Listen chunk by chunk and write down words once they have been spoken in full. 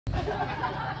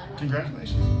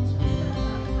Congratulations.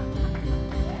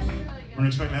 Weren't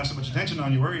expecting to have so much attention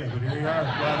on you, were you? But here you are.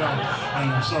 Yeah, I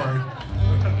know, sorry.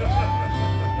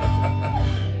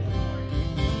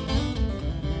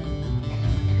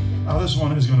 This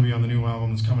one is going to be on the new album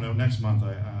that's coming out next month.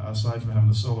 Aside from having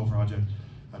the solo project,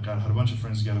 I've had a bunch of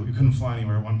friends together. We couldn't fly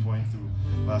anywhere at one point through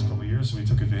the last couple of years, so we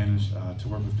took advantage to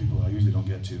work with people I usually don't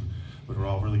get to. But we're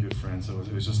all really good friends, so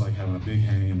it was just like having a big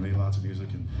hang and made lots of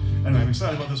music. And anyway, I'm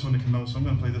excited about this one to come out, so I'm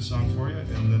going to play this song for you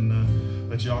and then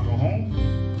let y'all go home.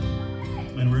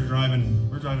 And we're driving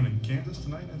to Kansas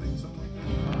tonight, I think, something like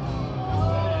that.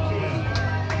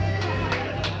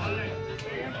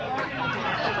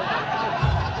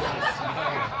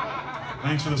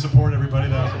 Thanks for the support, everybody.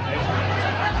 Not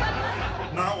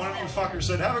one of you fuckers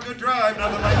said, have a good drive,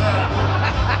 nothing like that.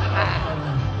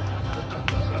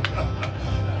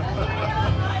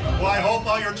 Well, I hope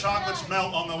all your chocolates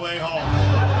melt on the way home.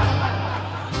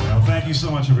 Well, thank you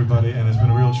so much, everybody, and it's been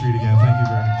a real treat again. Thank you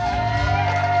very much.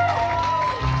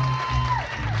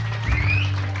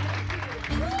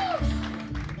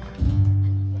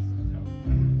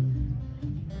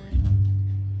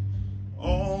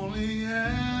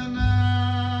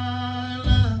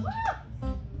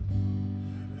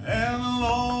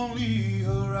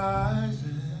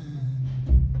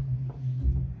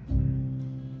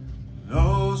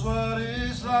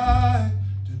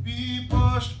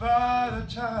 By the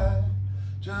tide,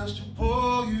 just to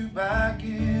pull you back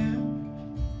in,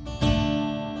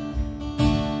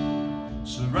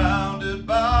 surrounded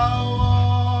by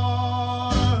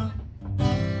water,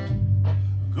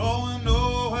 going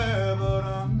nowhere but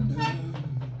under.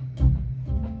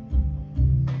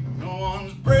 No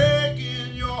one's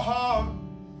breaking your heart,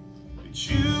 it's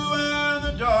you and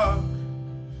the dark,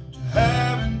 to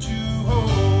having to hold.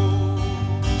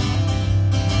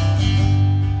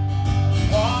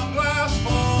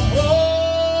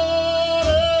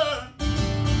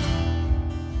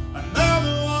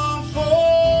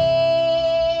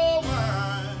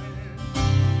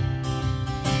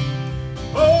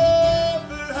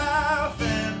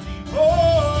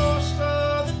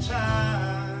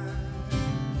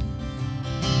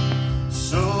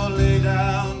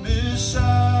 Down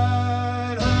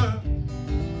beside her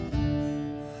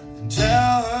and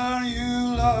tell her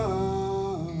you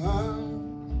love her.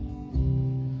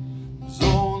 There's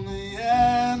only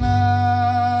an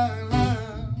island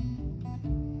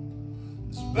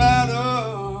that's better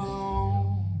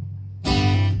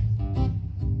than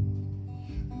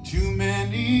too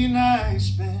many nights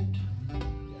spent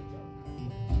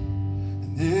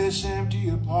in this empty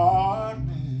apartment.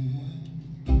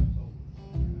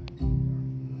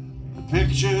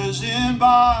 Pictures in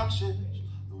boxes,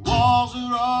 the walls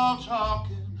are all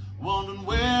talking, wondering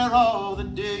where all the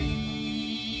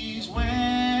days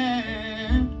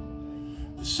went.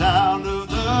 The sound of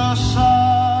the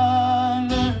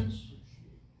silence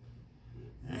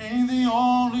ain't the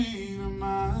only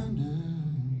reminder.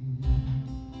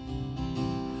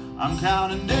 I'm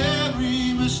counting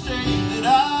every mistake that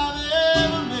I've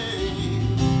ever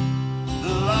made,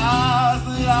 the lies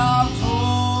that I've told.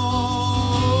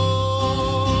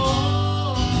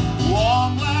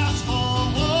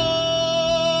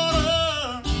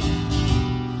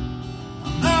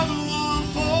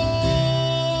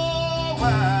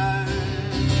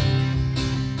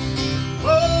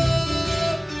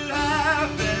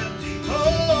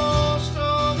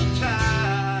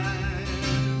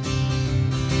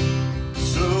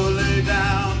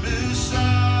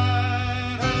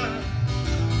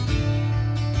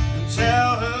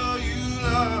 Tell her you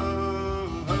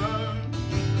love her.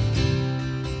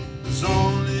 There's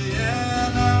only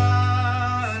an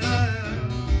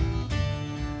island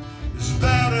that's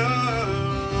better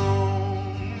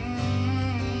alone.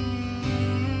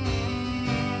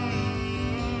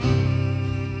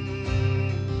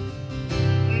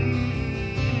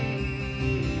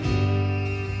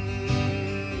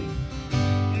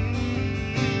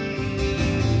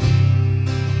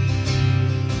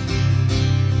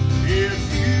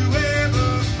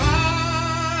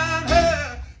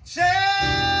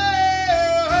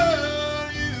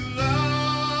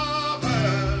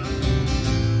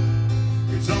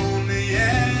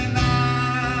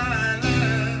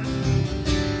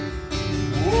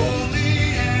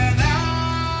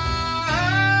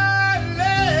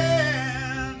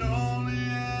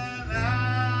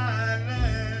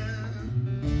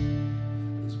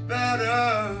 Better